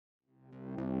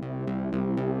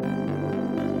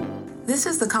This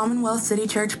is the Commonwealth City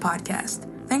Church podcast.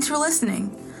 Thanks for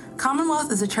listening. Commonwealth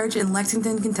is a church in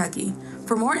Lexington, Kentucky.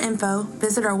 For more info,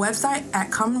 visit our website at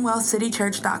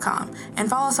commonwealthcitychurch.com and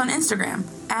follow us on Instagram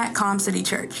at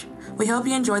ComCityChurch. We hope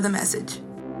you enjoy the message.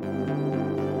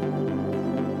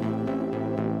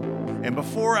 And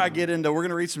before I get into, we're going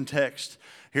to read some text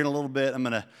here in a little bit. I'm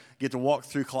going to get to walk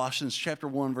through Colossians chapter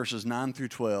 1, verses 9 through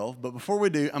 12. But before we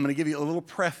do, I'm going to give you a little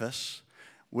preface,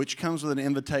 which comes with an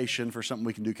invitation for something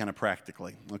we can do kind of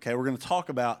practically. Okay, we're going to talk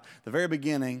about the very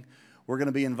beginning. We're going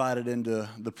to be invited into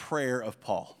the prayer of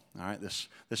Paul. All right, this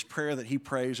prayer that he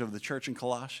prays over the church in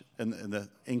Colossae.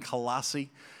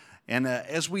 And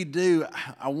as we do,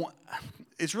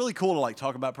 it's really cool to like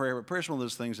talk about prayer, but prayer is one of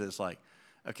those things that's like,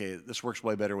 okay, this works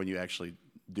way better when you actually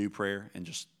do prayer and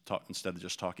just talk instead of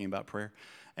just talking about prayer.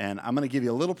 And I'm going to give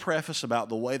you a little preface about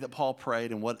the way that Paul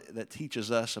prayed and what that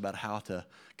teaches us about how to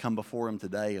come before him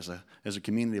today as a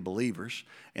community of believers.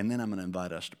 And then I'm going to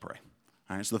invite us to pray.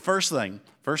 All right, so the first thing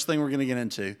we're going to get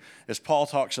into is Paul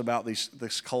talks about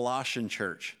this Colossian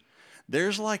church.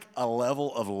 There's like a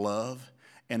level of love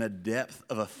and a depth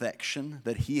of affection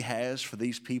that he has for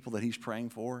these people that he's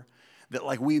praying for that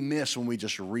like we miss when we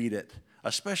just read it,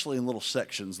 especially in little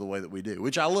sections the way that we do,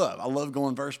 which I love. I love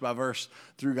going verse by verse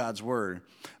through God's word.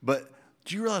 But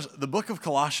do you realize the book of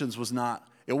Colossians wasn't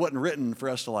written for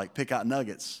us to like pick out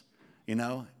nuggets, you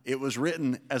know? It was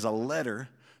written as a letter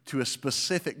to a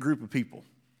specific group of people,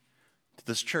 to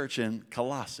this church in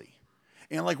Colossae.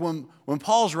 And like when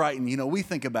Paul's writing, you know, we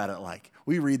think about it like,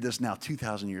 we read this now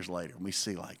 2,000 years later, and we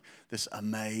see like these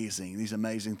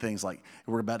amazing things. Like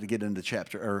we're about to get into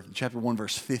chapter 1,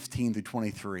 verse 15 through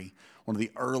 23, one of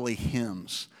the early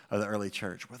hymns of the early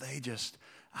church, where they just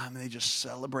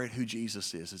celebrate who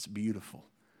Jesus is. It's beautiful.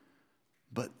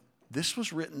 But this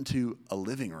was written to a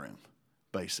living room,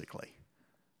 basically.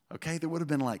 Okay, there would have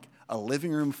been like a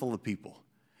living room full of people.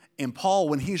 And Paul,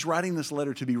 when he's writing this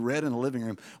letter to be read in a living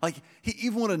room, like he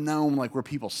even would have known like where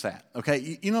people sat.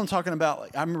 Okay, you know what I'm talking about?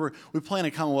 Like I remember we played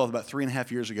in Commonwealth about 3.5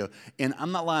 years ago, and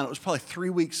I'm not lying, it was probably 3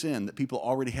 weeks in that people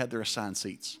already had their assigned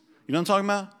seats. You know what I'm talking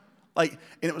about? Like,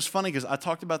 and it was funny because I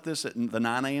talked about this at the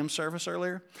 9 a.m. service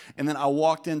earlier, and then I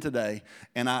walked in today,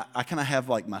 and I kind of have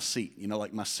like my seat, you know,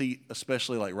 like my seat,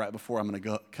 especially like right before I'm going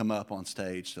to come up on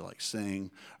stage to like sing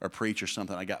or preach or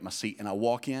something. I got my seat, and I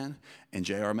walk in, and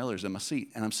J.R. Miller's in my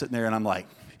seat, and I'm sitting there, and I'm like,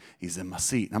 he's in my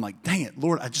seat. And I'm like, dang it,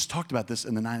 Lord, I just talked about this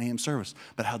in the 9 a.m. service,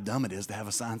 but how dumb it is to have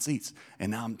assigned seats,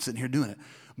 and now I'm sitting here doing it.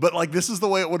 But like this is the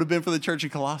way it would have been for the church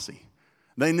in Colossae.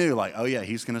 They knew, like, oh, yeah,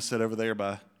 he's going to sit over there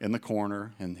in the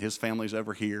corner, and his family's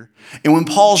over here. And when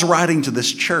Paul's writing to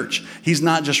this church, he's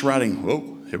not just writing,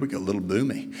 whoa, here we go, a little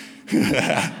boomy.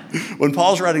 When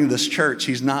Paul's writing to this church,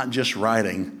 he's not just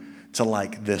writing to,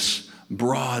 like, this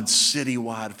broad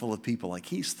city-wide full of people. Like,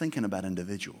 he's thinking about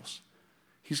individuals.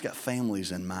 He's got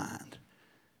families in mind.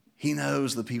 He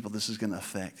knows the people this is going to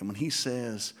affect. And when he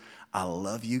says, I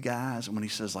love you guys, and when he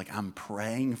says, like, I'm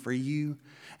praying for you,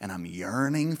 and I'm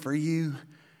yearning for you,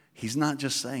 he's not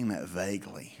just saying that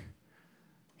vaguely.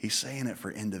 He's saying it for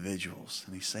individuals,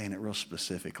 and he's saying it real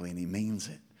specifically, and he means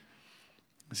it.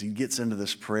 As he gets into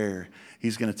this prayer,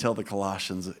 he's going to tell the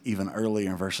Colossians even earlier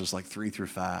in verses like 3 through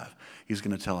 5, he's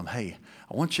going to tell them, hey,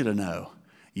 I want you to know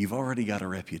you've already got a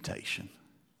reputation.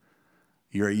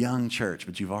 You're a young church,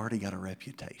 but you've already got a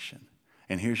reputation.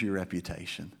 And here's your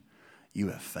reputation. You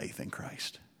have faith in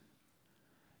Christ.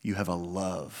 You have a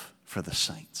love for the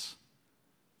saints.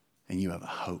 And you have a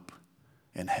hope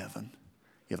in heaven.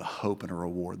 You have a hope and a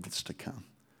reward that's to come.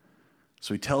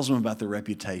 So he tells them about their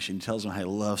reputation. He tells them how he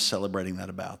loves celebrating that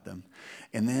about them.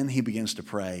 And then he begins to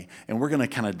pray. And we're going to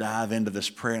kind of dive into this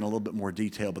prayer in a little bit more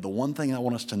detail. But the one thing I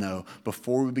want us to know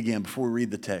before we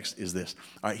read the text is this.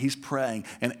 All right, he's praying.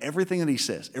 And everything that he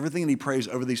says, everything that he prays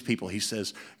over these people, he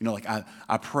says, you know, like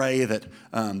I pray that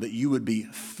you would be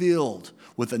filled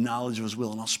with the knowledge of his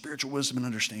will and all spiritual wisdom and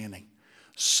understanding,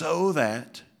 so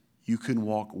that you can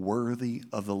walk worthy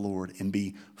of the Lord and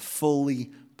be fully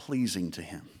pleasing to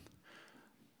him.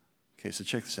 Okay, so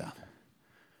check this out.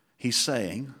 He's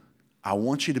saying, I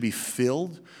want you to be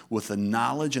filled with the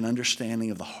knowledge and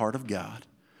understanding of the heart of God,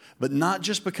 but not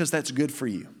just because that's good for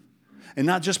you, and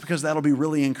not just because that'll be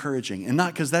really encouraging, and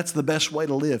not because that's the best way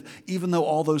to live, even though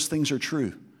all those things are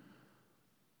true.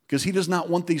 Because he does not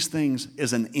want these things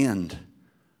as an end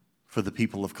for the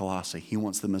people of Colossae. He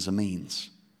wants them as a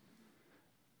means.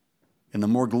 And the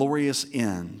more glorious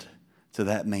end to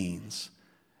that means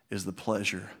is the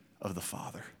pleasure of the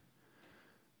Father.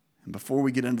 And before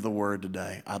we get into the word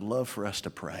today, I'd love for us to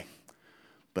pray.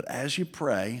 But as you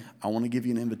pray, I want to give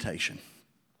you an invitation.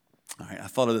 All right, I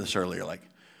thought of this earlier, like,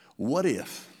 what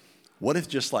if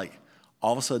just like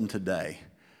all of a sudden today,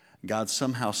 God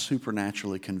somehow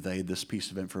supernaturally conveyed this piece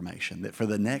of information that for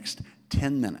the next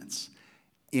 10 minutes,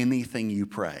 anything you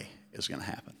pray is going to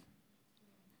happen.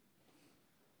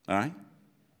 All right?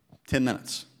 10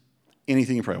 minutes.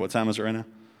 Anything you pray. What time is it right now?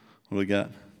 What do we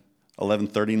got?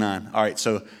 11:39. All right,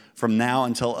 so from now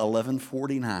until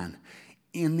 11:49,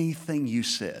 anything you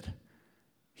said,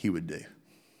 he would do.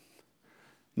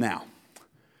 Now,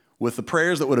 with the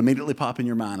prayers that would immediately pop in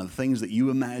your mind and the things that you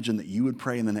imagine that you would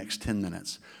pray in the next 10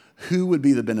 minutes, who would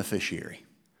be the beneficiary?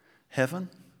 Heaven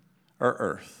or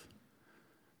earth?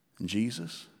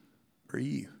 Jesus or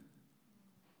you?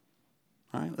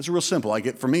 All right, that's real simple.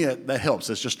 For me, that helps.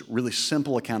 It's just really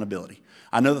simple accountability.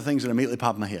 I know the things that immediately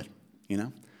pop in my head, you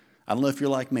know? I don't know if you're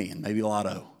like me, and maybe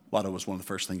Lotto. Lotto was one of the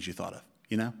first things you thought of,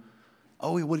 you know?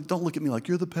 Oh, don't look at me like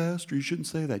you're the pastor. You shouldn't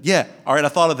say that. Yeah, all right, I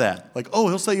thought of that. Like, oh,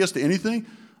 he'll say yes to anything?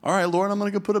 All right, Lord, I'm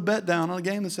going to go put a bet down on a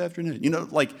game this afternoon. You know,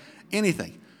 like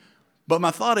anything. But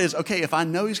my thought is, okay, if I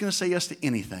know he's going to say yes to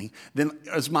anything, then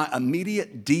is my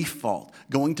immediate default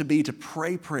going to be to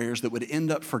pray prayers that would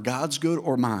end up for God's good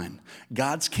or mine,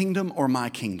 God's kingdom or my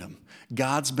kingdom,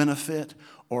 God's benefit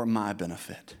or my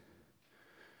benefit?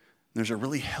 There's a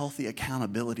really healthy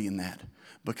accountability in that,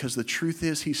 because the truth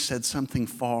is he said something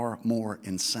far more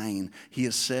insane. He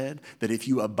has said that if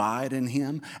you abide in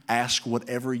him, ask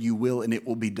whatever you will and it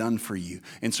will be done for you.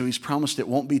 And so he's promised it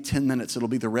won't be 10 minutes, it'll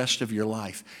be the rest of your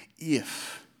life.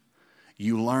 If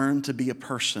you learn to be a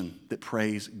person that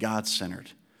prays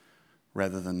God-centered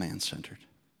rather than man-centered.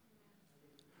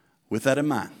 With that in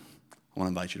mind, I want to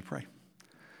invite you to pray.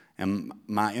 And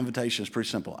my invitation is pretty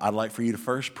simple. I'd like for you to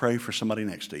first pray for somebody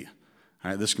next to you. All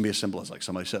right, this can be as simple as like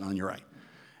somebody sitting on your right.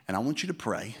 And I want you to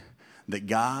pray that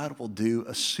God will do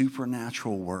a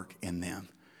supernatural work in them,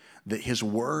 that his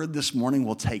word this morning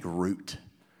will take root,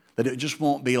 that it just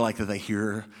won't be like that they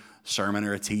hear a sermon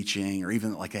or a teaching or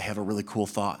even like they have a really cool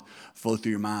thought flow through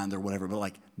your mind or whatever, but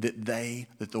like that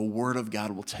the word of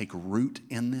God will take root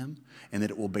in them and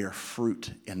that it will bear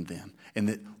fruit in them, and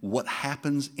that what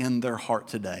happens in their heart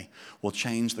today will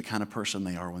change the kind of person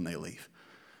they are when they leave.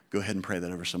 Go ahead and pray that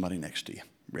over somebody next to you.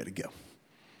 Ready to go.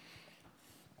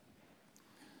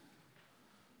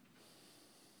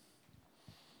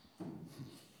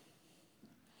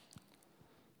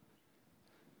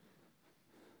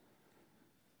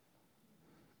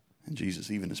 And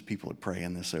Jesus, even as people are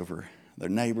praying this over their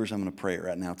neighbors, I'm going to pray it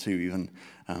right now too. Even,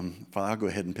 Father, I'll go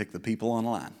ahead and pick the people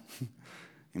online.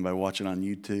 Anybody watching on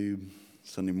YouTube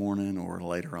Sunday morning or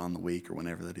later on the week or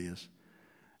whenever that is.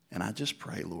 And I just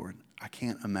pray, Lord, I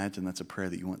can't imagine that's a prayer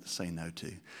that you want to say no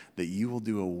to, that you will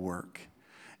do a work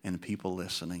in people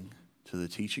listening to the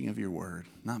teaching of your word,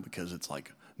 not because it's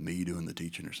like me doing the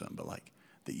teaching or something, but like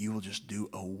that you will just do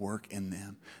a work in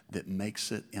them that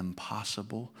makes it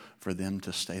impossible for them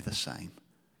to stay the same.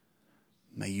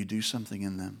 May you do something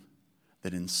in them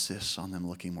that insists on them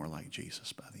looking more like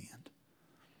Jesus by the end.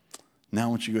 Now I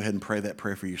want you to go ahead and pray that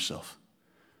prayer for yourself.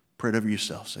 Pray it over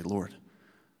yourself. Say, Lord,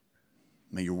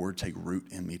 may your word take root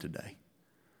in me today.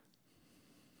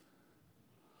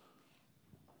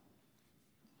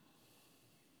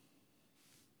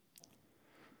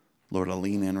 Lord, I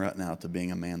lean in right now to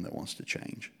being a man that wants to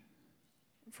change.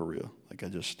 For real.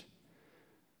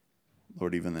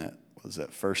 Lord, even that was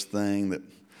that first thing, that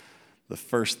the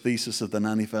first thesis of the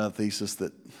 95 thesis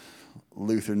that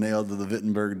Luther nailed to the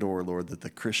Wittenberg door, Lord, that the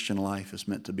Christian life is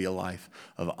meant to be a life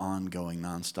of ongoing,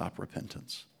 nonstop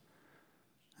repentance.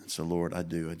 And so, Lord, I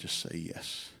just say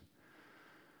yes.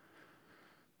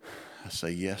 I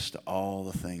say yes to all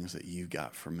the things that you've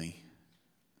got for me.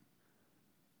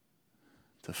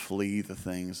 To flee the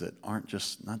things that aren't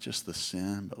not just the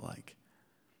sin, but like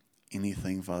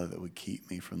anything, Father, that would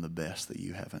keep me from the best that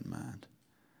you have in mind.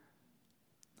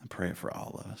 I pray it for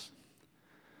all of us.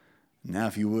 Now,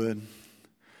 if you would,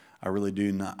 I really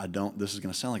do not, this is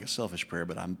going to sound like a selfish prayer,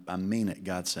 but I mean it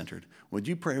God-centered. Would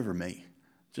you pray over me?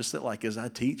 Just that like as I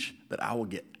teach, that I will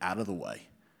get out of the way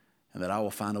and that I will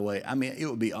find a way. I mean, it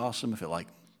would be awesome if at like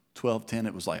 12:10,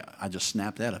 it was like I just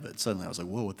snapped out of it. Suddenly I was like,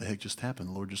 whoa, what the heck just happened?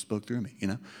 The Lord just spoke through me, you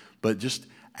know? But just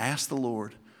ask the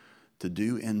Lord to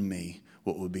do in me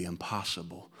what would be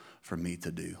impossible for me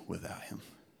to do without him.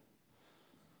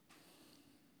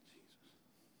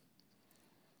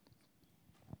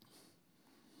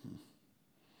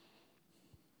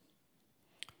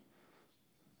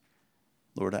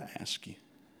 Lord, I ask you.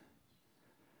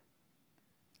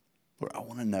 Lord, I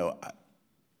want to know.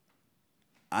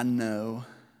 I know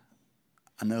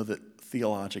that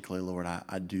theologically, Lord,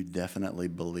 I do definitely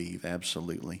believe,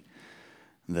 absolutely,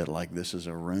 that like this is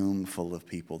a room full of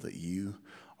people that you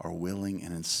are willing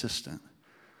and insistent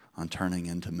on turning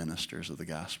into ministers of the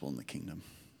gospel and the kingdom.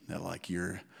 That like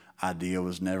your idea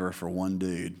was never for one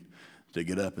dude to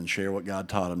get up and share what God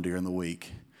taught him during the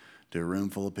week to a room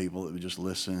full of people that would just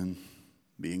listen,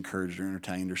 be encouraged or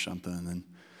entertained or something,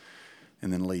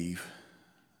 and then leave.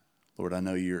 Lord, I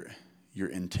know your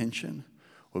intention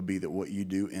would be that what you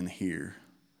do in here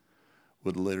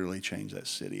would literally change that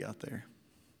city out there.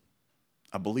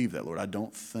 I believe that, Lord. I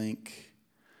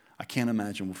can't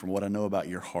imagine from what I know about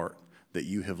your heart that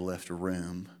you have left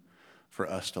room for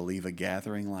us to leave a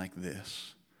gathering like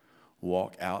this,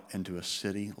 walk out into a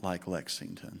city like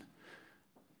Lexington,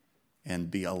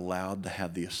 and be allowed to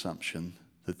have the assumption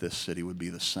that this city would be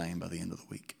the same by the end of the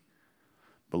week.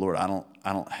 But Lord, I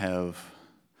don't have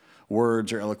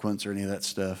words or eloquence or any of that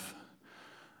stuff.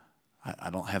 I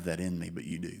don't have that in me, but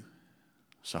you do.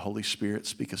 So Holy Spirit,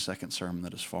 speak a second sermon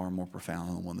that is far more profound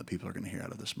than the one that people are going to hear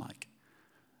out of this mic.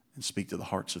 And speak to the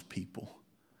hearts of people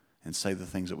and say the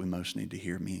things that we most need to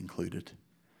hear, me included.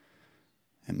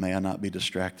 And may I not be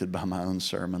distracted by my own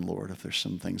sermon, Lord, if there's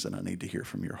some things that I need to hear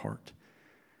from your heart.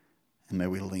 And may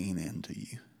we lean into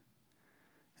you.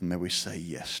 And may we say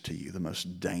yes to you, the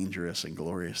most dangerous and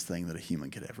glorious thing that a human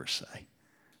could ever say.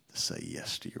 To say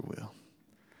yes to your will.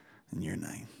 In your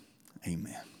name,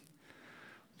 amen.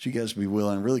 Would you guys be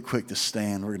willing, really quick, to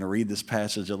stand? We're going to read this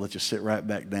passage. I'll let you sit right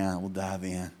back down. We'll dive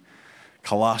in.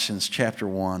 Colossians chapter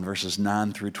 1, verses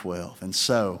 9 through 12. And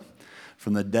so,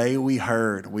 from the day we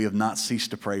heard, we have not ceased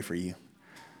to pray for you,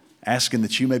 asking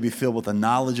that you may be filled with the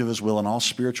knowledge of his will and all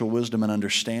spiritual wisdom and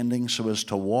understanding, so as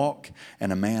to walk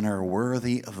in a manner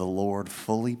worthy of the Lord,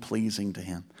 fully pleasing to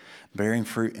him, bearing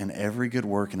fruit in every good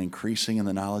work and increasing in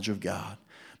the knowledge of God.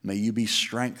 May you be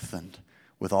strengthened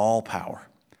with all power,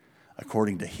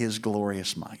 according to his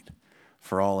glorious might,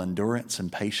 for all endurance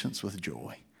and patience with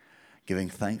joy, giving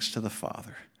thanks to the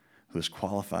Father who has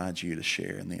qualified you to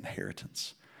share in the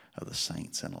inheritance of the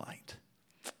saints in light.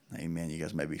 Amen. You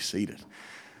guys may be seated.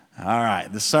 All right,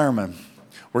 the sermon.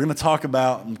 We're going to talk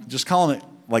about, I'm just calling it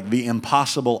like the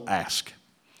impossible ask.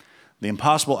 The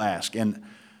impossible ask. And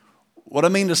what I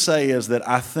mean to say is that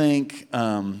I think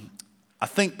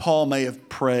Paul may have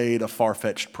prayed a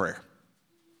far-fetched prayer.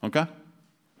 Okay?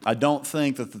 I don't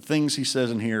think that the things he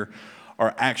says in here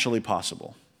are actually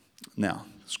possible. Now,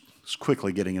 it's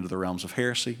quickly getting into the realms of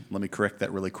heresy. Let me correct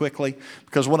that really quickly.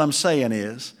 Because what I'm saying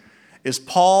is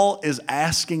Paul is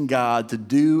asking God to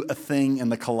do a thing in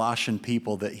the Colossian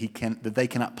people that they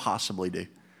cannot possibly do.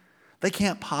 They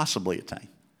can't possibly attain.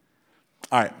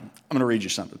 All right, I'm going to read you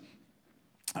something.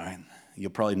 All right,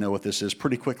 you'll probably know what this is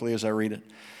pretty quickly as I read it.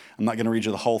 I'm not going to read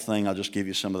you the whole thing. I'll just give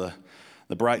you some of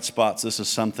the bright spots. This is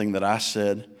something that I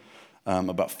said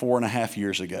about 4.5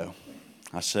 years ago.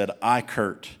 I said, I,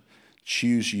 Kurt,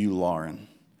 choose you, Lauren,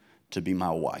 to be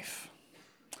my wife.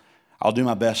 I'll do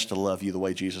my best to love you the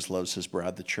way Jesus loves his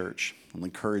bride, the church. I'll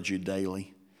encourage you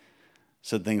daily.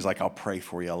 Said things like, I'll pray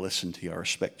for you, I'll listen to you, I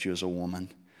respect you as a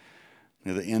woman.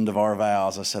 Near the end of our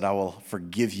vows, I said, I will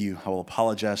forgive you, I will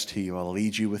apologize to you, I'll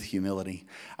lead you with humility.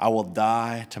 I will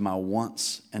die to my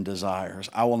wants and desires.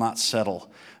 I will not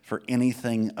settle for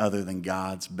anything other than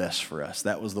God's best for us.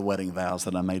 That was the wedding vows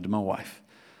that I made to my wife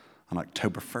on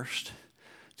October 1st,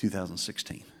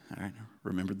 2016. All right,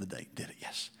 remembered the date, did it?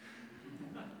 Yes.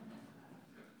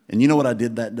 And you know what I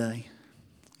did that day?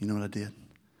 You know what I did?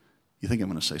 You think I'm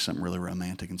going to say something really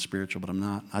romantic and spiritual, but I'm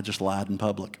not. I just lied in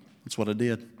public. That's what I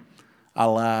did. I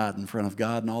lied in front of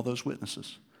God and all those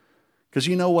witnesses. Because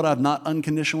you know what I've not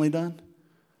unconditionally done?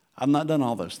 I've not done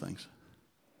all those things.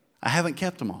 I haven't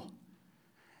kept them all.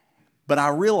 But I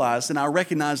realized and I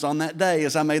recognized on that day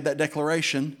as I made that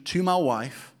declaration to my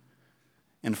wife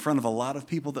in front of a lot of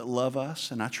people that love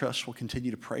us and I trust will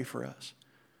continue to pray for us,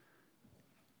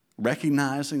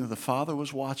 recognizing that the Father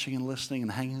was watching and listening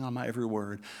and hanging on my every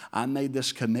word, I made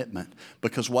this commitment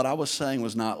because what I was saying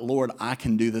was not, Lord, I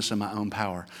can do this in my own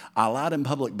power. I lied in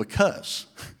public because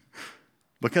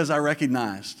I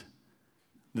recognized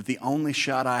that the only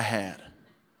shot I had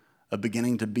of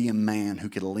beginning to be a man who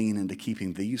could lean into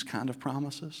keeping these kind of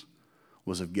promises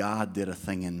was if God did a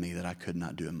thing in me that I could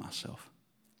not do in myself.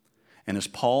 And as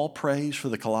Paul prays for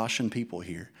the Colossian people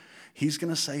here, he's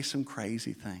going to say some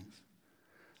crazy things.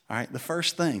 All right, the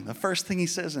first thing he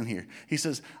says in here, he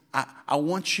says, I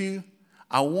want you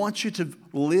to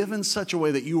live in such a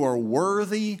way that you are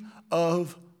worthy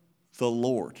of the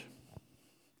Lord.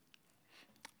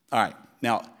 All right,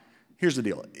 now, here's the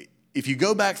deal. If you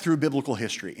go back through biblical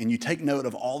history and you take note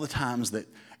of all the times that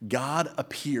God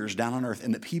appears down on earth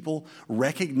and that people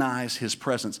recognize his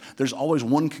presence, there's always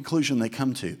one conclusion they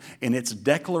come to, and it's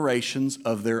declarations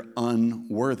of their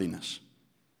unworthiness.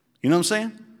 You know what I'm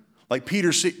saying? Like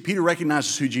Peter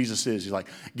recognizes who Jesus is. He's like,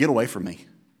 get away from me.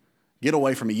 Get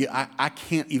away from me. I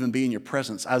can't even be in your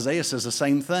presence. Isaiah says the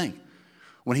same thing.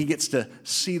 When he gets to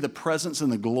see the presence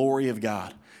and the glory of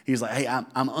God, he's like, hey, I'm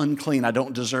unclean. I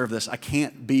don't deserve this. I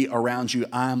can't be around you.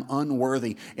 I'm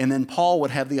unworthy. And then Paul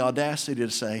would have the audacity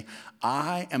to say,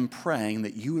 I am praying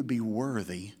that you would be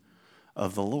worthy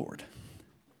of the Lord.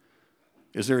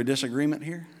 Is there a disagreement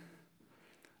here?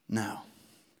 No.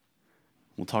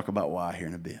 We'll talk about why here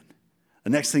in a bit. The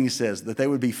next thing he says, that they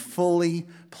would be fully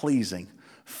pleasing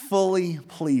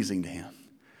to him.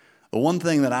 The one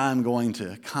thing that I'm going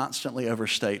to constantly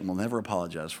overstate and will never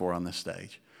apologize for on this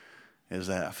stage is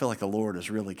that I feel like the Lord is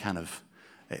really kind of,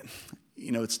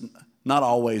 it's not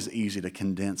always easy to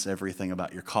condense everything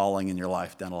about your calling in your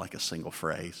life down to like a single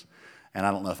phrase. And I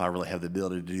don't know if I really have the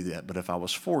ability to do that, but if I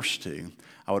was forced to,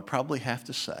 I would probably have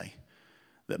to say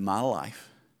that my life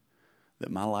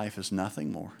is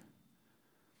nothing more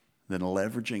than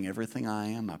leveraging everything I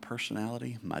am, my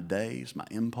personality, my days, my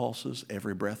impulses,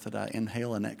 every breath that I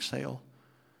inhale and exhale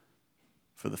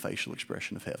for the facial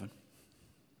expression of heaven.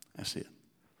 That's it.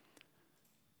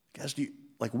 Guys,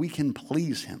 we can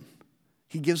please him.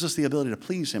 He gives us the ability to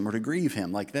please him or to grieve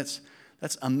him. Like that's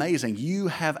amazing. You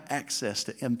have access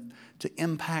to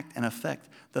impact and affect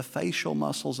the facial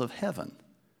muscles of heaven.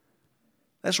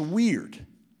 That's weird.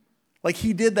 Like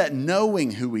he did that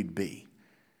knowing who we'd be.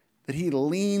 That he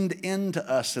leaned into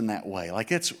us in that way.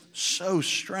 Like it's so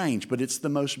strange, but it's the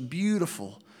most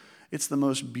beautiful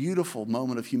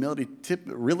moment of humility,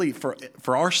 really for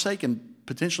our sake and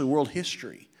potentially world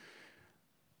history.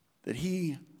 That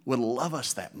he would love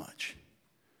us that much.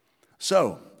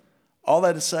 So, all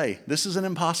that to say, this is an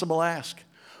impossible ask.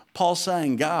 Paul's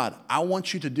saying, God, I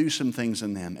want you to do some things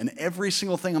in them. And every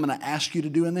single thing I'm going to ask you to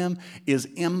do in them is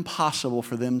impossible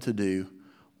for them to do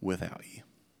without you.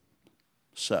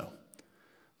 So,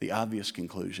 the obvious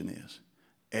conclusion is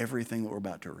everything that we're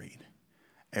about to read,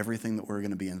 everything that we're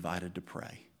going to be invited to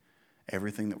pray,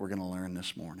 everything that we're going to learn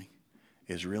this morning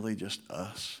is really just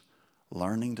us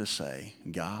learning to say,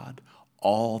 God,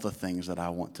 all the things that I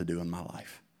want to do in my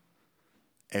life,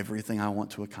 everything I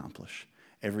want to accomplish,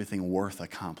 everything worth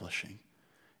accomplishing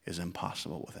is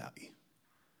impossible without you.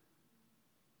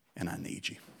 And I need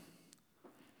you.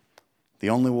 The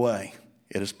only way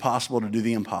it is possible to do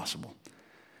the impossible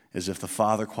is if the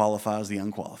Father qualifies the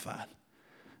unqualified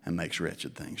and makes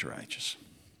wretched things righteous.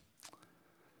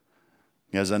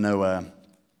 As I know,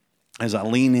 as I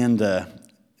lean into,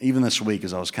 even this week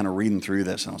as I was kind of reading through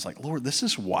this, and I was like, Lord, this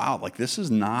is wild. Like, this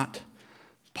is not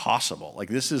possible. Like,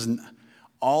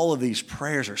 all of these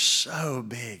prayers are so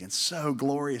big and so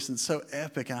glorious and so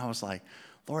epic. And I was like,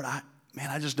 Lord, I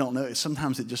just don't know.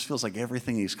 Sometimes it just feels like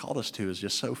everything he's called us to is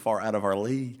just so far out of our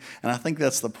league. And I think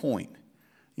that's the point,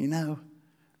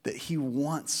 that he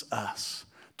wants us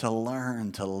to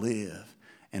learn to live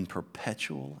in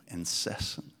perpetual,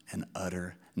 incessant, and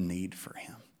utter need for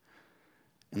him.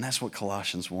 And that's what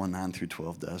Colossians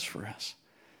 1:9-12 does for us.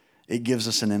 It gives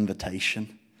us an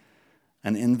invitation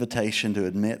to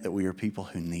admit that we are people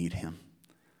who need him,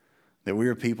 that we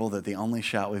are people that the only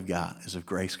shot we've got is if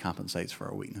grace compensates for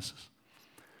our weaknesses.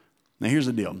 Now, here's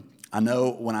the deal. I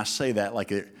know when I say that,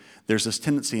 there's this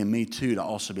tendency in me, too, to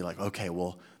also be like, okay,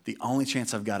 well, the only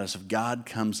chance I've got is if God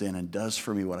comes in and does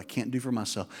for me what I can't do for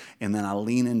myself, and then I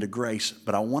lean into grace.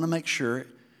 But I want to make sure,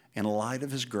 in light of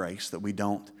his grace, that we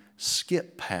don't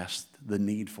skip past the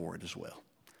need for it as well.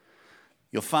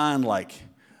 You'll find,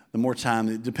 the more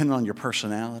time, depending on your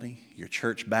personality, your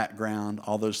church background,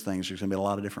 all those things, there's going to be a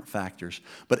lot of different factors.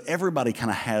 But everybody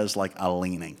kind of has, a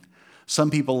leaning.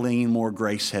 Some people lean more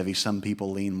grace heavy. Some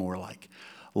people lean more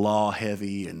law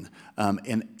heavy, and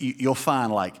you'll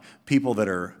find people that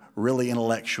are really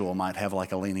intellectual might have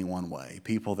a leaning one way.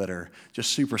 People that are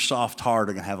just super soft heart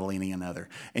are going to have a leaning another.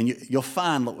 And you'll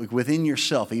find within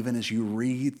yourself, even as you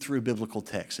read through biblical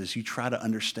texts, as you try to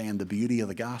understand the beauty of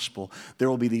the gospel, there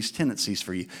will be these tendencies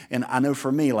for you. And I know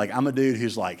for me, I'm a dude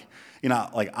who's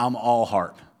I'm all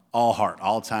heart,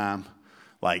 all the time.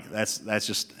 That's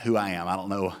just who I am. I don't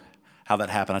know how that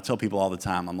happened. I tell people all the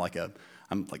time, I'm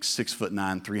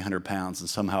 6'9", 300 pounds, and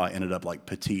somehow I ended up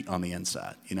petite on the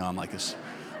inside. I'm this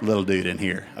little dude in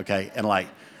here, okay? And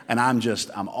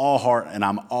I'm all heart, and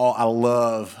I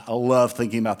love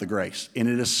thinking about the grace. And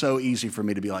it is so easy for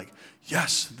me to be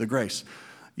yes, the grace.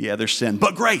 Yeah, there's sin,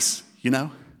 but grace,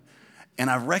 And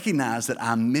I recognize that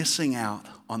I'm missing out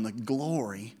on the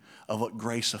glory of what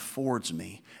grace affords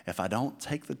me if I don't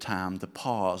take the time to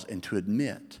pause and to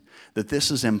admit that this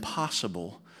is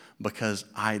impossible because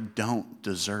I don't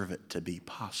deserve it to be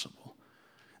possible.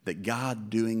 That God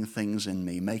doing things in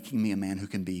me, making me a man who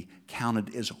can be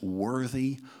counted as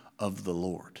worthy of the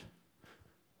Lord.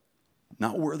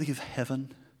 Not worthy of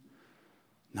heaven,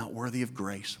 not worthy of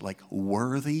grace, like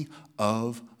worthy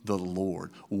of the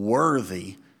Lord.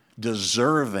 Worthy,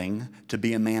 deserving to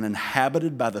be a man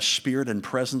inhabited by the Spirit and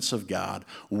presence of God,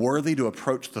 worthy to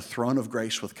approach the throne of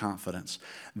grace with confidence.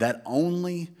 That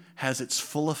only has its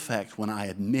full effect when I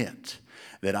admit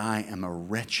that I am a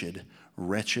wretched,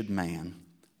 wretched man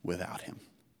without him.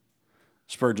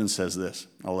 Spurgeon says this.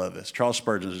 I love this. Charles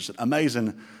Spurgeon is an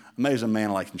amazing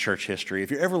man like in church history.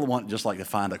 If you ever want just like to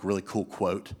find a really cool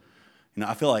quote,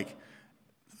 I feel like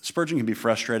Spurgeon can be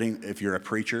frustrating if you're a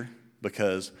preacher,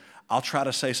 because I'll try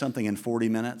to say something in 40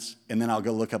 minutes and then I'll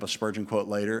go look up a Spurgeon quote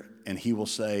later and he will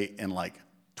say in like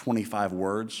 25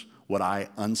 words what I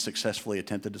unsuccessfully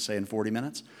attempted to say in 40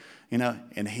 minutes,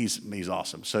 and he's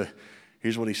awesome. So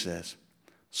here's what he says.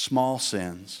 Small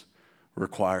sins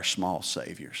require small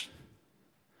saviors.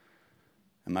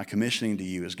 And my commissioning to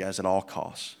you is, guys, at all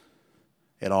costs,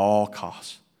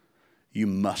 you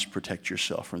must protect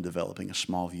yourself from developing a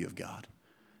small view of God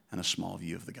and a small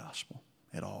view of the gospel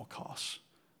at all costs,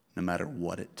 no matter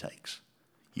what it takes.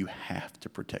 You have to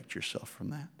protect yourself from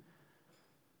that.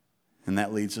 And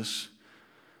that leads us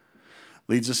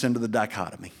into the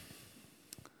dichotomy.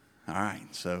 All right,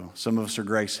 so some of us are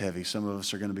grace heavy. Some of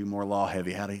us are going to be more law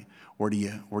heavy. Where do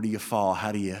you fall?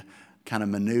 How do you kind of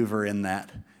maneuver in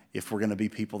that if we're going to be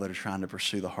people that are trying to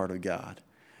pursue the heart of God?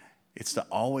 It's to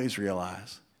always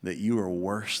realize that you are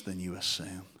worse than you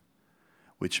assume,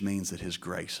 which means that his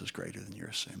grace is greater than you're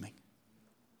assuming.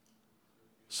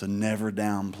 So never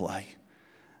downplay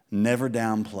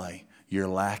your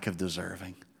lack of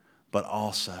deserving, but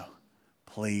also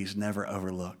please never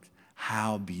overlook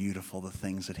how beautiful the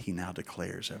things that he now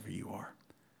declares over you are.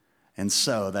 And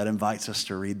so that invites us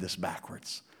to read this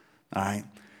backwards. All right?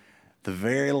 The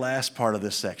very last part of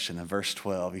this section, in verse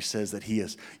 12, he says that he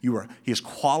has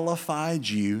qualified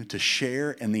you to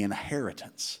share in the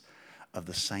inheritance of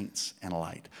the saints and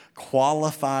light.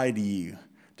 Qualified you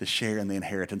to share in the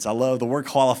inheritance. I love the word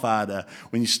qualified.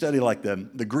 When you study like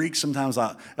the Greek, sometimes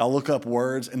I'll look up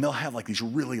words and they'll have like these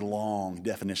really long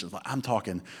definitions. Like I'm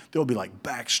talking, there'll be like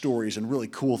backstories and really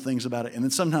cool things about it. And then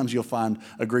sometimes you'll find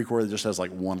a Greek word that just has like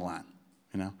one line.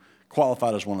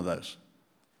 Qualified is one of those.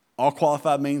 All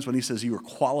qualified means when he says you are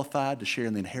qualified to share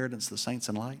in the inheritance of the saints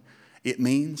in light, it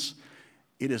means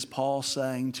it is Paul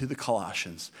saying to the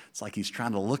Colossians, it's like he's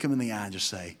trying to look them in the eye and just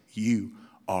say, you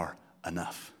are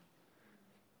enough.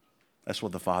 That's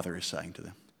what the Father is saying to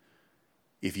them.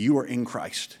 If you are in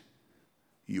Christ,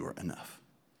 you are enough.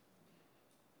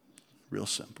 Real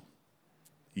simple.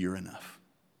 You're enough.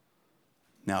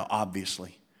 Now,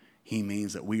 obviously, he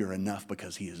means that we are enough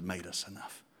because he has made us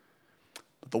enough.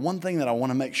 But the one thing that I want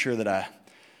to make sure that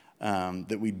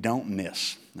that we don't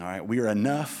miss, all right, we are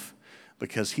enough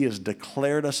because he has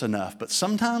declared us enough. But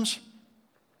sometimes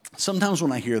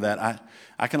when I hear that,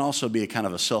 I can also be a kind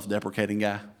of a self-deprecating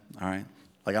guy, all right?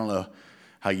 Like, I don't know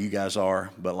how you guys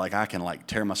are, but like I can like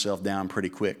tear myself down pretty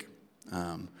quick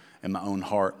in my own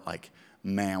heart. Like,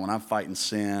 man, when I'm fighting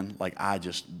sin, like I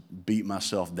just beat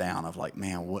myself down of like,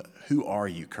 man, who are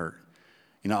you, Kurt?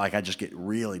 Like I just get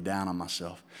really down on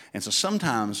myself. And so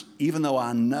sometimes, even though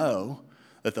I know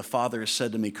that the Father has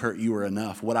said to me, Kurt, you are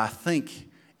enough, what I think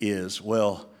is,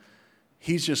 well,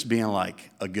 he's just being like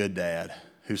a good dad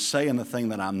who's saying the thing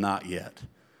that I'm not yet,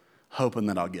 hoping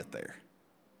that I'll get there.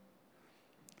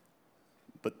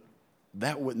 But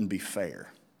that wouldn't be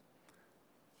fair.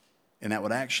 And that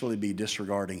would actually be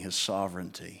disregarding his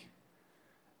sovereignty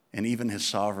and even his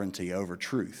sovereignty over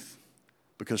truth.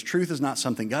 Because truth is not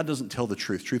something, God doesn't tell the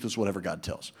truth. Truth is whatever God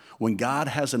tells. When God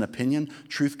has an opinion,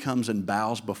 truth comes and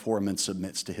bows before him and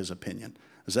submits to his opinion.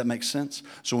 Does that make sense?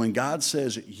 So when God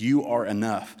says you are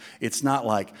enough, it's not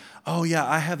like, oh yeah,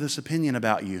 I have this opinion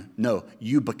about you. No,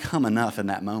 you become enough in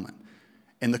that moment.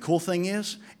 And the cool thing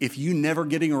is, if you never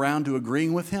getting around to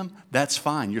agreeing with him, that's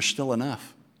fine. You're still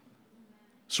enough.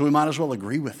 So we might as well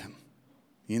agree with him,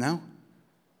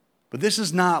 But this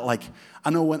is not like, I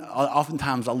know when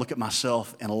oftentimes I look at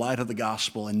myself in light of the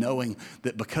gospel and knowing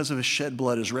that because of his shed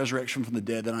blood, his resurrection from the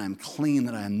dead, that I am clean,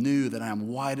 that I am new, that I am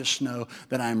white as snow,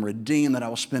 that I am redeemed, that I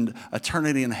will spend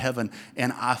eternity in heaven.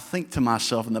 And I think to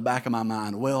myself in the back of my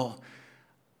mind, well,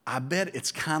 I bet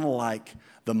it's kind of like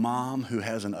the mom who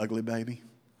has an ugly baby.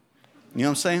 You know what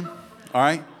I'm saying? All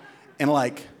right? And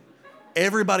like,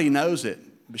 everybody knows it.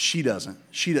 But she doesn't.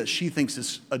 She thinks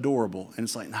it's adorable. And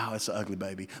it's like, no, it's an ugly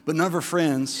baby. But none of her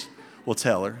friends will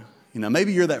tell her.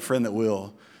 Maybe you're that friend that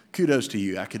will. Kudos to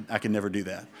you. I could never do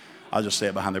that. I'll just say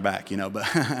it behind their back,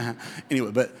 But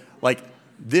anyway, but like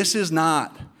this is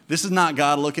not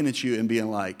God looking at you and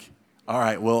being like, all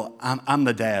right, well, I'm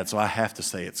the dad, so I have to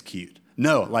say it's cute.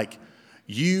 No, like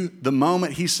the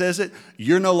moment he says it,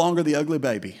 you're no longer the ugly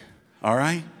baby, all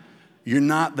right? You're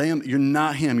not them, you're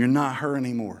not him, you're not her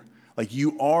anymore. Like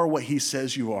you are what he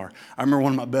says you are. I remember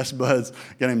one of my best buds, a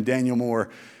guy named Daniel Moore.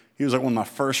 He was like one of my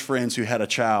first friends who had a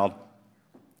child.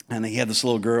 And he had this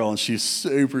little girl, and she's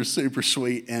super, super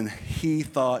sweet. And he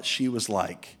thought she was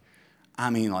like,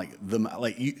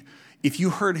 if you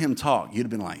heard him talk, you'd have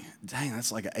been like, dang,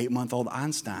 that's like an 8-month-old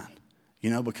Einstein,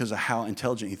 because of how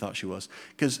intelligent he thought she was.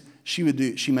 Because she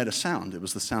made a sound. It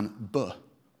was the sound buh.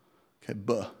 Okay,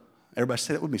 buh. Everybody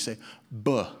say it with me. Say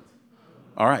buh.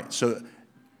 All right. So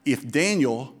if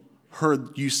Daniel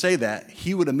heard you say that,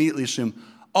 he would immediately assume,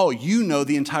 oh, you know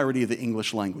the entirety of the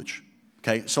English language.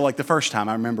 Okay, so like the first time,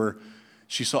 I remember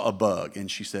she saw a bug and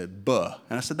she said, buh.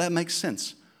 And I said, that makes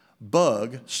sense.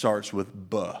 Bug starts with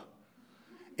buh.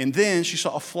 And then she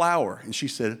saw a flower and she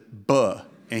said, buh.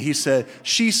 And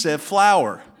she said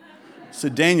flower. I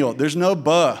said, Daniel, there's no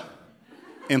buh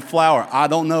in flower. I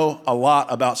don't know a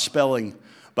lot about spelling,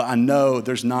 but I know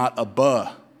there's not a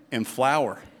buh in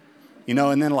flower. And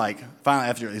then finally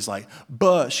after he's like,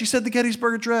 buh, she said the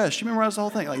Gettysburg Address. She memorized the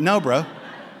whole thing. Like, no, bro.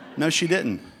 No, she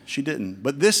didn't. She didn't.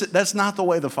 But that's not the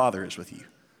way the Father is with you.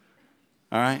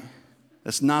 All right?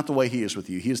 That's not the way he is with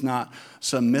you. He is not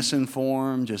some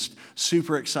misinformed, just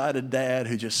super excited dad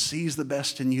who just sees the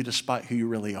best in you despite who you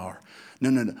really are.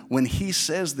 No. When he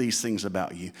says these things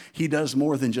about you, he does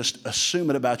more than just assume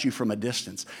it about you from a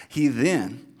distance. He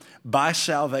then, by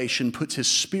salvation, puts his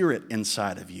Spirit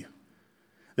inside of you.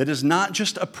 That is not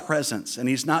just a presence, and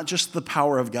he's not just the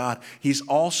power of God. He's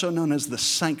also known as the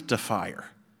sanctifier.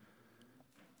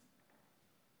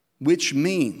 Which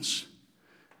means,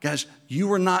 guys,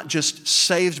 you are not just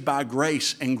saved by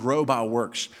grace and grow by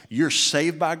works. You're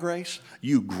saved by grace,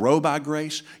 you grow by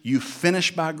grace, you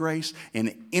finish by grace,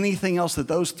 and anything else that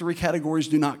those three categories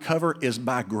do not cover is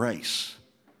by grace.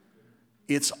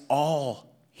 It's all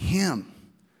him.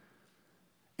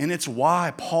 And it's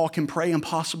why Paul can pray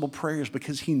impossible prayers,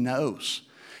 because he knows.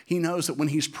 He knows that when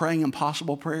he's praying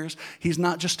impossible prayers, he's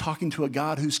not just talking to a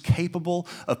God who's capable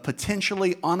of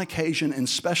potentially, on occasion, in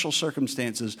special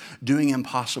circumstances, doing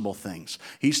impossible things.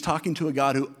 He's talking to a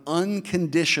God who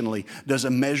unconditionally does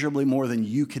immeasurably more than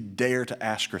you could dare to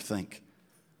ask or think.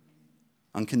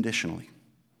 Unconditionally.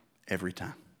 Every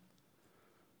time.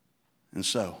 And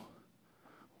so,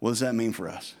 what does that mean for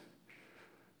us?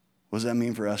 What does that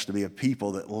mean for us to be a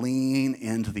people that lean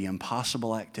into the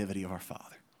impossible activity of our Father?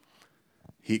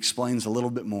 He explains a little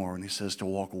bit more when he says to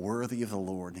walk worthy of the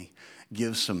Lord. And he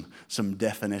gives some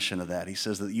definition of that. He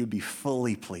says that you'd be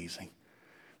fully pleasing,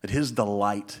 that his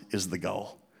delight is the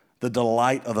goal. The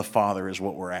delight of the Father is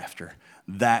what we're after.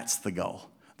 That's the goal,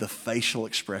 the facial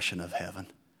expression of heaven.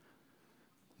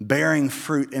 Bearing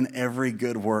fruit in every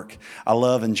good work. I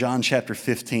love in John chapter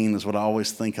 15 is what I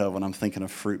always think of when I'm thinking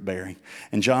of fruit bearing.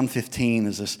 And John 15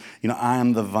 is this, I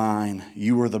am the vine,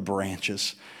 you are the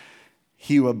branches.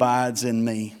 He who abides in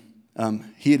me,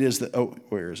 he it is that,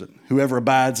 where is it? Whoever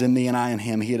abides in me and I in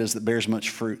him, he it is that bears much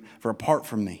fruit. For apart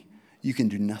from me, you can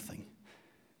do nothing.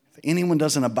 If anyone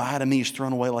doesn't abide in me, he's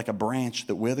thrown away like a branch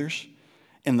that withers,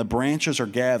 and the branches are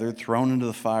gathered, thrown into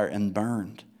the fire, and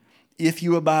burned. If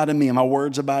you abide in me and my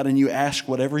words abide in you, ask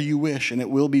whatever you wish, and it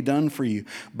will be done for you.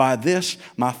 By this,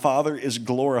 my Father is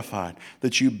glorified,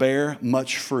 that you bear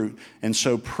much fruit, and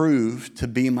so prove to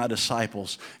be my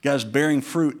disciples. Guys, bearing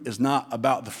fruit is not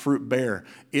about the fruit bearer.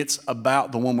 It's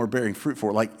about the one we're bearing fruit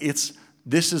for.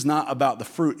 This is not about the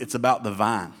fruit. It's about the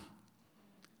vine.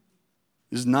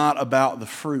 This is not about the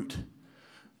fruit.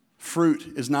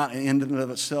 Fruit is not an end in and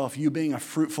of itself. You being a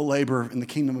fruitful laborer in the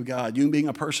kingdom of God, you being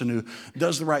a person who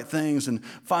does the right things and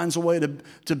finds a way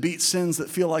to beat sins that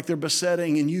feel like they're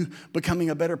besetting, and you becoming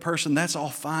a better person, that's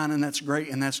all fine and that's great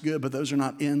and that's good, but those are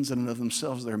not ends in and of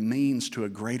themselves. They're means to a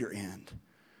greater end.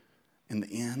 And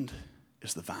the end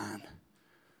is the vine.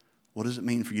 What does it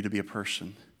mean for you to be a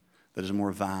person that is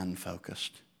more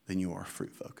vine-focused than you are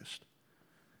fruit-focused?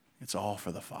 It's all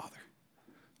for the Father.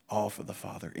 All for the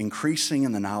Father. Increasing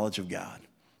in the knowledge of God.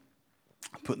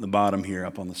 I put in the bottom here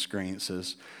up on the screen, it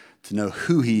says, to know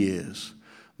who he is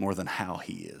more than how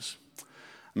he is. I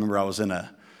remember I was in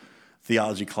a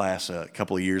theology class a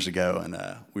couple of years ago, and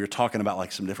we were talking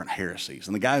about some different heresies.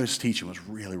 And the guy who was teaching was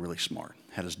really, really smart.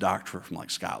 Had his doctorate from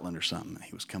Scotland or something. And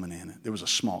he was coming in. There was a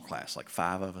small class,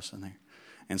 5 of us in there.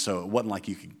 And so it wasn't like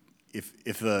you could,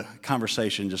 if the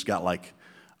conversation just got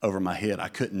over my head, I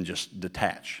couldn't just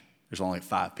detach. There's only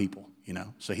 5 people,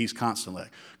 So he's constantly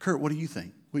like, Kurt, what do you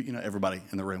think? Everybody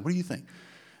in the room, what do you think?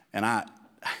 And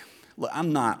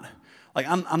I'm not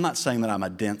saying that I'm a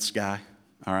dense guy,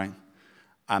 all right?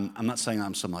 I'm not saying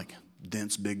I'm some like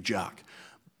dense big jock,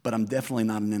 but I'm definitely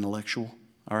not an intellectual,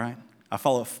 all right? I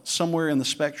fall somewhere in the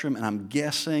spectrum, and I'm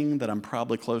guessing that I'm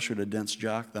probably closer to dense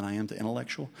jock than I am to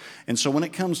intellectual. And so when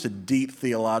it comes to deep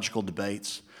theological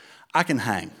debates, I can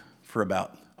hang for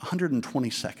about 120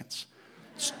 seconds.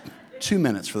 It's 2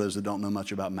 minutes for those that don't know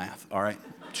much about math, all right?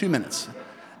 2 minutes.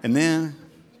 And then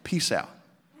peace out.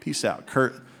 Peace out.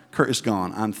 Kurt is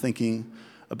gone. I'm thinking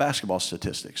of basketball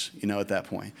statistics, at that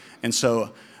point. And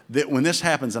so when this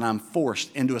happens and I'm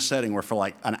forced into a setting where for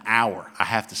like an hour I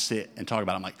have to sit and talk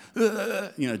about it,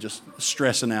 I'm like, just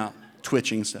stressing out,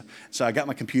 twitching and stuff. So I got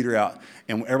my computer out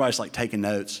and everybody's like taking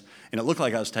notes. And it looked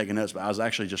like I was taking notes, but I was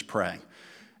actually just praying.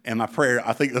 And my prayer,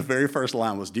 I think the very first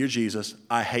line was, "Dear Jesus,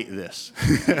 I hate this."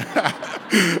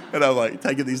 And I'm like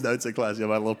taking these notes in class, my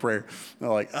little prayer. And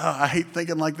I'm like, I hate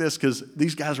thinking like this because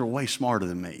these guys are way smarter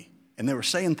than me. And they were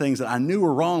saying things that I knew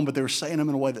were wrong, but they were saying them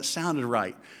in a way that sounded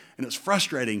right. And it was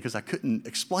frustrating because I couldn't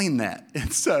explain that.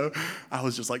 And so I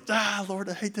was just like, Lord,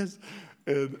 I hate this.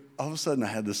 And all of a sudden I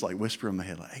had this like whisper in my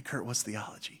head, like, "Hey, Kurt, what's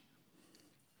theology?"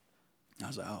 And I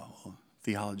was like, well,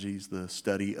 theology is the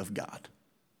study of God,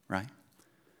 right?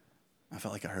 I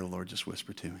felt like I heard the Lord just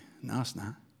whisper to me, "No, it's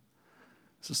not.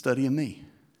 It's a study of me."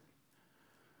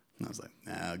 And I was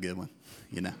like, good one,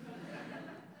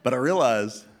 But I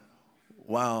realized,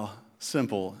 while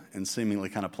simple and seemingly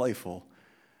kind of playful,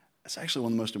 it's actually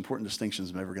one of the most important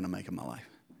distinctions I'm ever going to make in my life.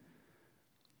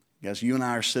 Guys, you and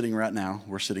I are sitting right now.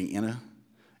 We're sitting in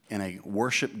a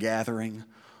worship gathering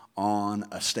on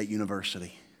a state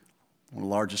university, one of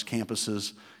the largest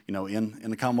campuses, in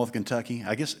the Commonwealth of Kentucky.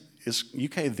 I guess, is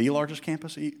UK the largest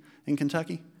campus in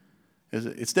Kentucky?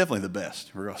 It's definitely the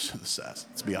best, regardless of the size.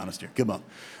 Let's be honest here. Come on.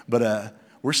 But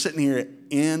we're sitting here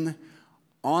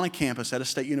on a campus at a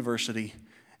state university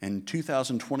in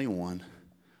 2021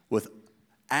 with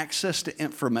access to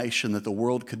information that the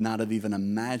world could not have even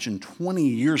imagined 20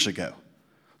 years ago.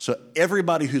 So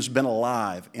everybody who's been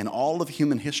alive in all of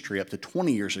human history up to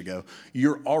 20 years ago,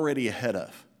 you're already ahead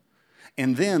of.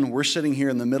 And then we're sitting here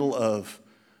in the middle of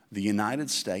the United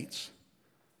States,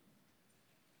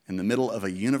 in the middle of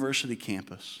a university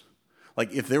campus.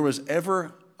 Like if there was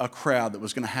ever a crowd that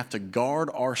was going to have to guard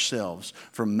ourselves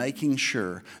from making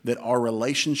sure that our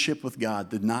relationship with God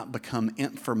did not become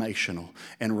informational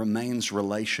and remains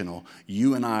relational,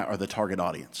 you and I are the target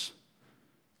audience.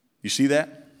 You see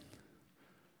that?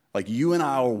 Like you and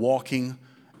I are walking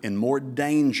in more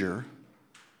danger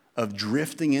of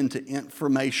drifting into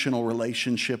informational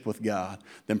relationship with God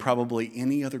than probably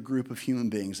any other group of human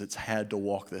beings that's had to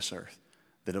walk this earth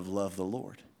that have loved the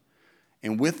Lord.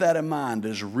 And with that in mind, it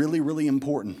is really, really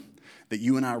important that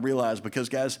you and I realize, because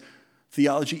guys,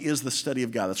 theology is the study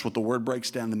of God. That's what the word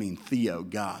breaks down to mean. Theo,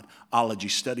 God. Ology,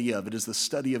 study of. It is the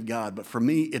study of God. But for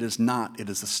me, it is not. It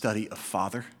is the study of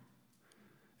Father.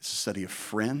 It's the study of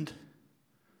friend.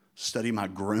 Study of my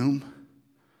groom.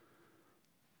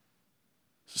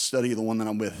 It's the study of the one that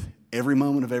I'm with every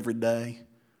moment of every day.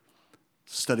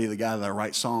 It's the study of the guy that I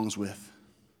write songs with.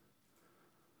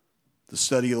 The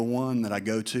study of the one that I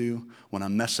go to when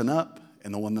I'm messing up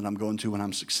and the one that I'm going to when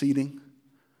I'm succeeding.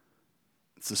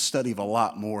 It's a study of a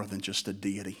lot more than just a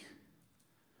deity.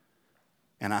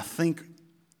 And I think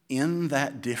in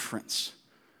that difference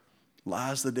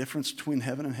lies the difference between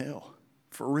heaven and hell.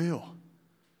 For real.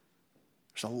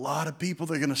 There's a lot of people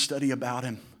that are going to study about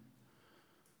him.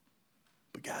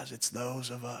 But guys, it's those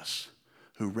of us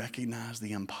who recognize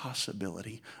the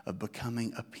impossibility of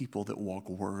becoming a people that walk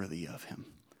worthy of him,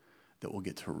 that will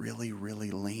get to really, really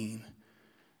lean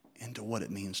into what it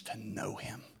means to know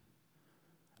him.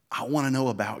 I want to know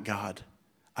about God.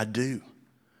 I do.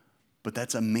 But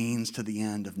that's a means to the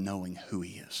end of knowing who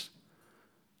he is,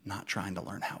 not trying to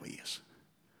learn how he is.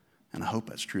 And I hope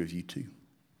that's true of you too.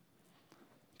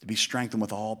 To be strengthened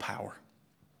with all power,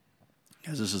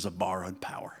 because this is a borrowed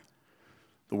power.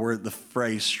 The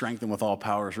phrase strengthened with all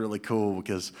power is really cool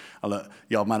because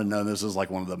y'all might have known this is like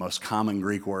one of the most common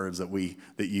Greek words that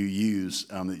you use,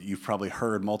 that you've probably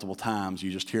heard multiple times. You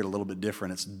just hear it a little bit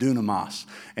different. It's dunamos.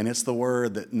 And it's the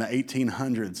word that in the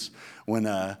 1800s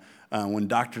when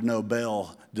Dr.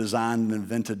 Nobel designed and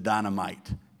invented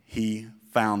dynamite, he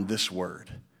found this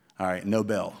word. All right,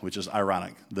 Nobel, which is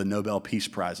ironic, the Nobel Peace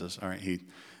Prizes. All right, he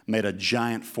made a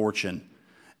giant fortune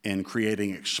in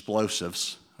creating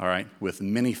explosives, all right, with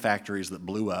many factories that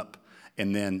blew up,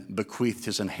 and then bequeathed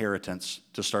his inheritance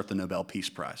to start the Nobel Peace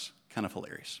Prize. Kind of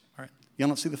hilarious, all right? Y'all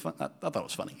don't see the fun? I thought it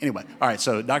was funny. Anyway, all right,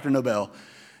 so Dr. Nobel,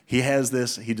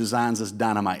 He designs this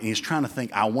dynamite, and he's trying to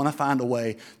think, I want to find a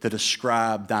way to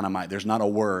describe dynamite. There's not a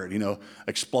word.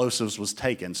 Explosives was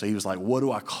taken, so he was like, what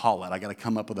do I call it? I got to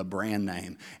come up with a brand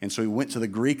name. And so he went to the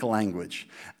Greek language,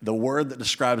 the word that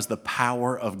describes the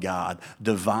power of God,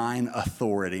 divine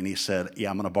authority, and he said, yeah,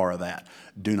 I'm going to borrow that,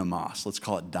 dunamos. Let's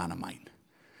call it dynamite.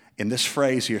 In this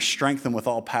phrase here, strengthened with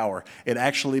all power, it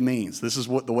actually means, this is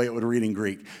the way it would read in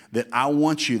Greek, that I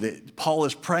want you, that Paul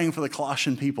is praying for the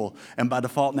Colossian people, and by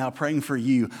default now praying for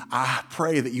you, I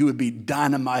pray that you would be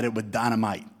dynamited with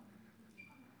dynamite.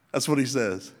 That's what he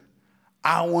says.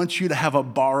 I want you to have a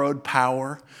borrowed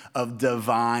power of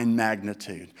divine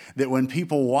magnitude, that when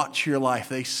people watch your life,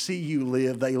 they see you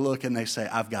live, they look and they say,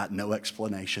 I've got no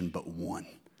explanation but one,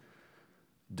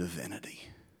 divinity.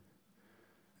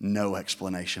 No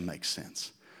explanation makes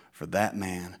sense for that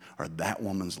man or that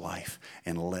woman's life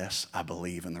unless I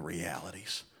believe in the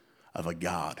realities of a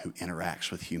God who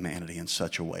interacts with humanity in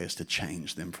such a way as to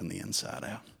change them from the inside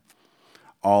out.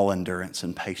 All endurance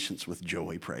and patience with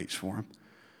joy prays for him.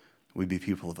 We be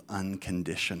people of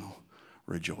unconditional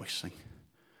rejoicing.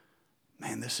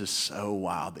 Man, this is so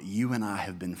wild that you and I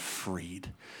have been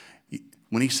freed.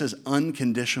 When he says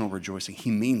unconditional rejoicing,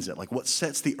 he means it. Like, what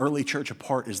sets the early church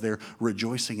apart is their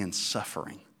rejoicing in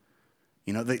suffering.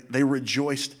 They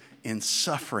rejoiced in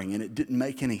suffering, and it didn't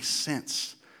make any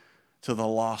sense to the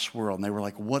lost world. And they were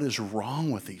like, what is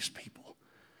wrong with these people?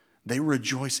 They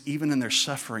rejoice even in their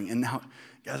suffering. And now,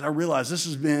 guys, I realize this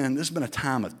has been a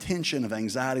time of tension, of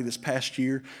anxiety this past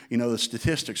year. The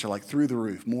statistics are like through the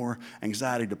roof. More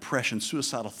anxiety, depression,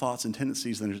 suicidal thoughts and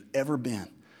tendencies than there's ever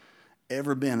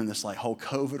been in this like whole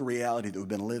COVID reality that we've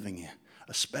been living in,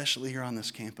 especially here on this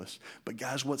campus. But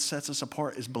guys, what sets us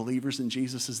apart as believers in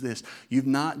Jesus is this. You've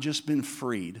not just been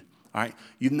freed, all right?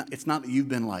 It's not that you've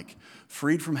been like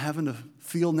freed from having to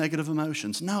feel negative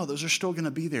emotions. No, those are still going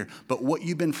to be there. But what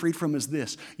you've been freed from is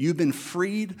this. You've been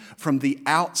freed from the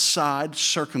outside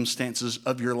circumstances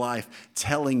of your life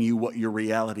telling you what your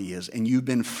reality is. And you've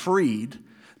been freed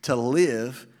to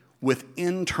live with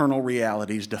internal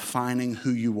realities defining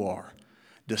who you are,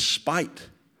 despite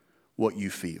what you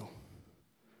feel.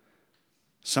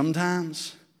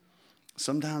 Sometimes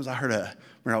I remember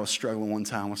I was struggling one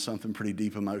time with something pretty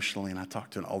deep emotionally, and I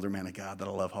talked to an older man of God that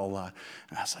I love a whole lot.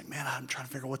 And I was like, man, I'm trying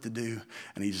to figure out what to do.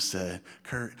 And he just said,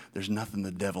 Kurt, there's nothing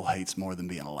the devil hates more than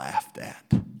being laughed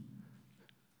at.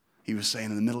 He was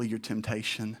saying in the middle of your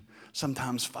temptation,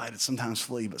 sometimes fight it, sometimes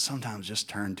flee, but sometimes just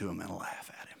turn to him and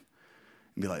laugh at him.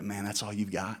 And be like, man, that's all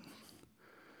you've got?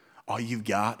 All you've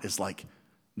got is like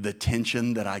the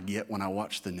tension that I get when I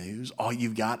watch the news. All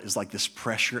you've got is like this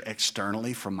pressure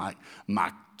externally from my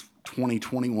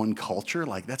 2021 culture.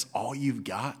 Like, that's all you've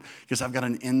got? Because I've got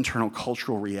an internal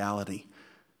cultural reality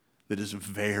that is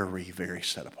very, very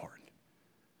set apart.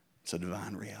 It's a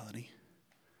divine reality.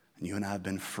 And you and I have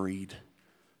been freed.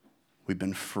 We've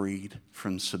been freed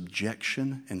from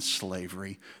subjection and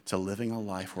slavery to living a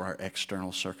life where our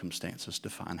external circumstances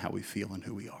define how we feel and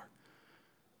who we are.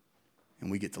 And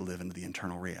we get to live into the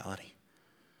internal reality.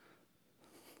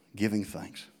 Giving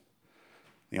thanks.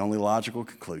 The only logical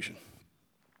conclusion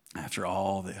after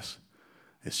all this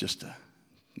is just to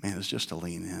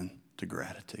lean in to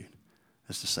gratitude.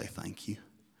 Is to say thank you.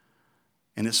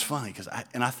 And it's funny because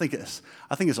I think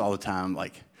it's all the time.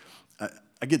 Like,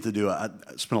 I get to do it. I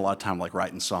spend a lot of time like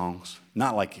writing songs,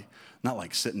 not like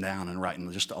sitting down and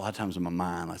writing. Just a lot of times in my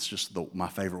mind, that's just my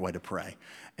favorite way to pray.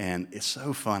 And it's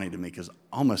so funny to me because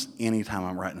almost any time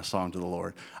I'm writing a song to the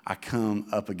Lord, I come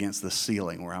up against the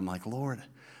ceiling where I'm like, Lord,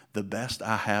 the best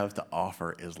I have to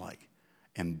offer is like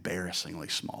embarrassingly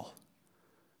small.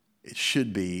 It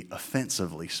should be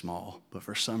offensively small, but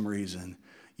for some reason,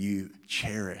 you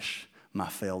cherish my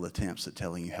failed attempts at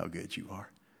telling you how good you are.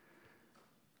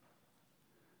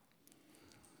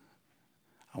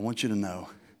 I want you to know,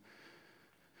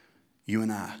 you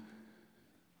and I,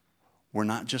 we've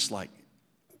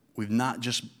not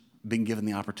just been given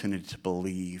the opportunity to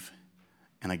believe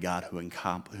in a God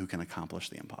who can accomplish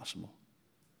the impossible.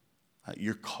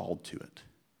 You're called to it,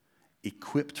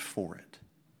 equipped for it,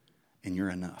 and you're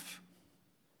enough.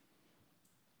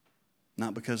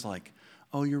 Not because like,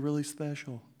 oh, you're really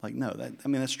special. Like, no,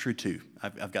 that's true too.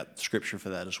 I've got scripture for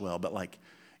that as well. But like,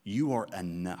 you are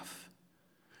enough.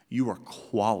 You are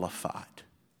qualified.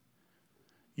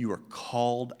 You are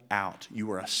called out. You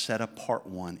are a set apart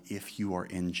one if you are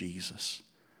in Jesus.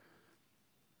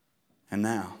 And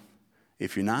now,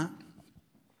 if you're not,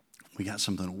 we got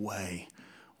something way,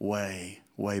 way,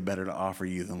 way better to offer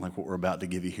you than like what we're about to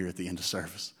give you here at the end of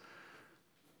service.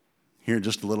 Here in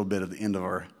just a little bit at the end of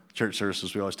our church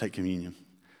services, we always take communion.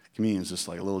 Communion is just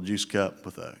like a little juice cup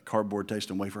with a cardboard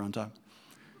tasting wafer on top.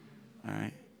 All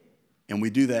right? And we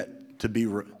do that to be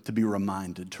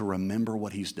reminded, to remember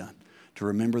what he's done. To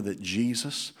remember that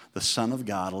Jesus, the Son of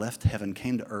God, left heaven,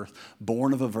 came to earth,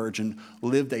 born of a virgin,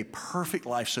 lived a perfect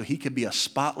life so he could be a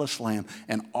spotless lamb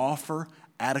and offer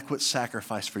adequate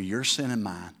sacrifice for your sin and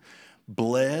mine,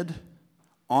 bled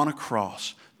on a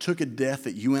cross, took a death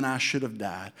that you and I should have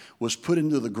died, was put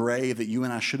into the grave that you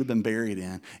and I should have been buried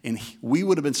in, and we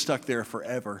would have been stuck there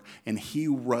forever, and he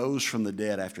rose from the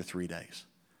dead after 3 days.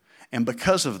 And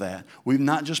because of that, we've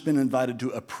not just been invited to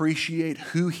appreciate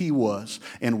who he was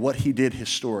and what he did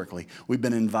historically. We've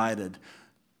been invited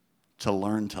to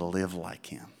learn to live like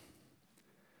him.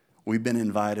 We've been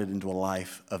invited into a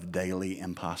life of daily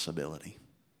impossibility.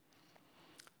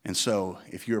 And so,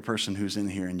 if you're a person who's in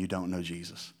here and you don't know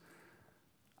Jesus,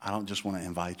 I don't just want to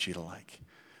invite you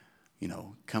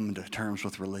to come to terms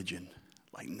with religion.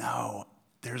 No,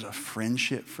 there's a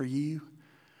friendship for you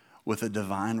with a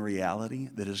divine reality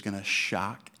that is going to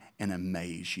shock and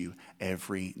amaze you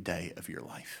every day of your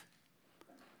life.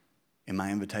 And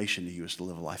my invitation to you is to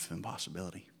live a life of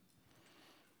impossibility.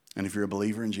 And if you're a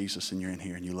believer in Jesus and you're in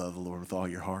here and you love the Lord with all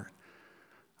your heart,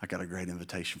 I got a great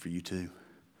invitation for you too.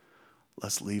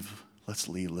 Let's leave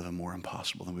living more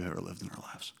impossible than we've ever lived in our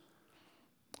lives.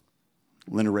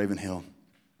 Leonard Ravenhill, one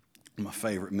of my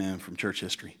favorite men from church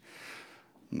history.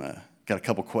 Got a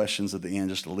couple questions at the end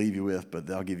just to leave you with, but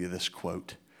I'll give you this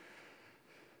quote.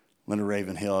 Leonard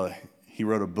Ravenhill, he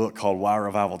wrote a book called Why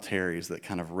Revival Tarries that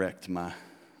kind of wrecked my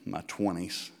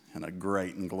 20s in a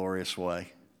great and glorious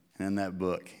way. And in that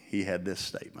book, he had this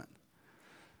statement,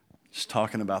 just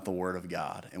talking about the Word of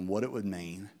God and what it would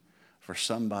mean for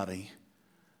somebody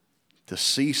to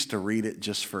cease to read it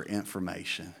just for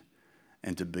information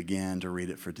and to begin to read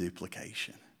it for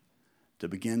duplication. To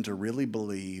begin to really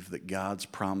believe that God's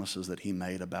promises that he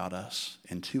made about us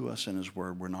and to us in his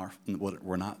word were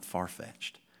not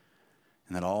far-fetched.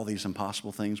 And that all these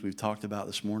impossible things we've talked about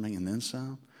this morning and then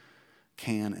some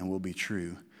can and will be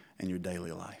true in your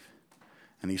daily life.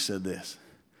 And he said this.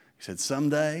 He said,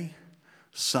 someday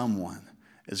someone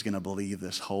is going to believe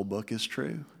this whole book is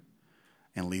true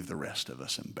and leave the rest of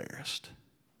us embarrassed.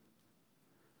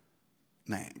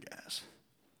 Man, guys,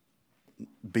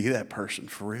 be that person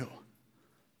for real.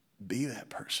 Be that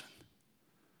person.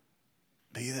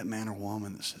 Be that man or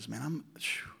woman that says, man,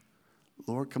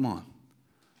 Lord, come on.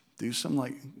 Do some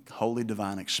holy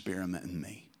divine experiment in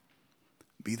me.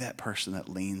 Be that person that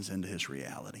leans into his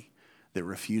reality, that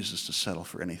refuses to settle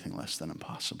for anything less than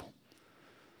impossible.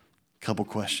 A couple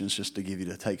questions just to give you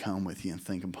to take home with you and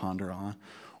think and ponder on.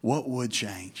 What would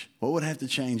change? What would have to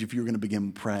change if you were going to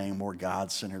begin praying more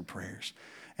God-centered prayers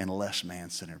and less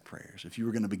man-centered prayers? If you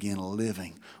were going to begin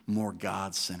living more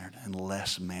God-centered and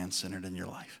less man-centered in your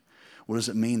life? What does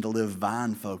it mean to live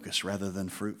vine-focused rather than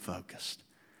fruit-focused?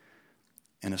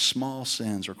 And if small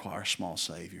sins require small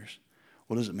saviors,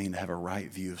 what does it mean to have a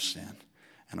right view of sin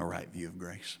and a right view of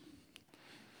grace?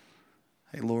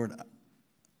 Hey, Lord,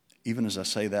 even as I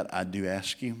say that, I do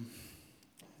ask you,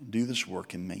 do this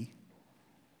work in me.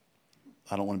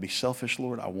 I don't want to be selfish,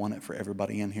 Lord. I want it for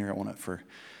everybody in here. I want it for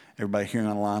everybody hearing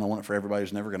online. I want it for everybody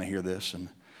who's never going to hear this. And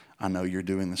I know you're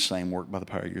doing the same work by the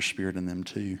power of your Spirit in them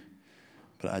too.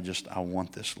 But I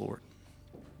want this, Lord.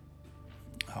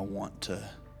 I want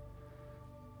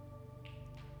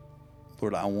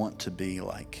to be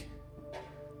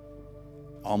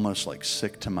almost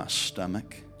sick to my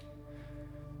stomach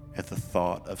at the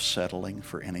thought of settling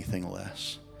for anything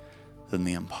less than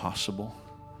the impossible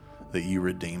that you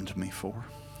redeemed me for.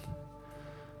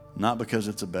 Not because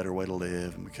it's a better way to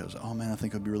live and because, oh man, I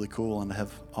think it would be really cool and to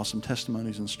have awesome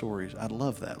testimonies and stories. I'd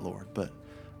love that, Lord. But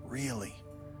really,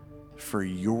 for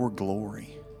your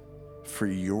glory, for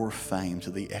your fame,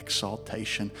 to the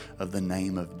exaltation of the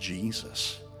name of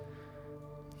Jesus.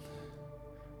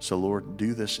 So Lord,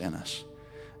 do this in us.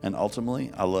 And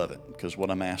ultimately, I love it because what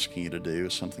I'm asking you to do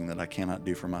is something that I cannot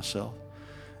do for myself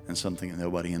and something that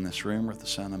nobody in this room or at the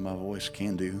sound of my voice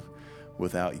can do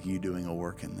without you doing a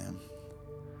work in them.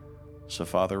 So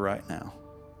Father, right now,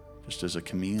 just as a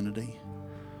community,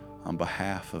 on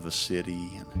behalf of a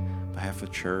city and behalf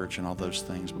of church and all those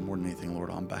things, but more than anything, Lord,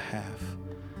 on behalf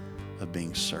of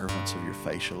being servants of your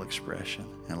facial expression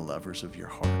and lovers of your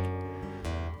heart,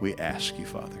 we ask you,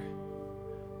 Father,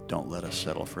 don't let us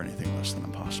settle for anything less than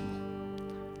impossible.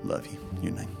 Love you. In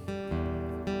your name.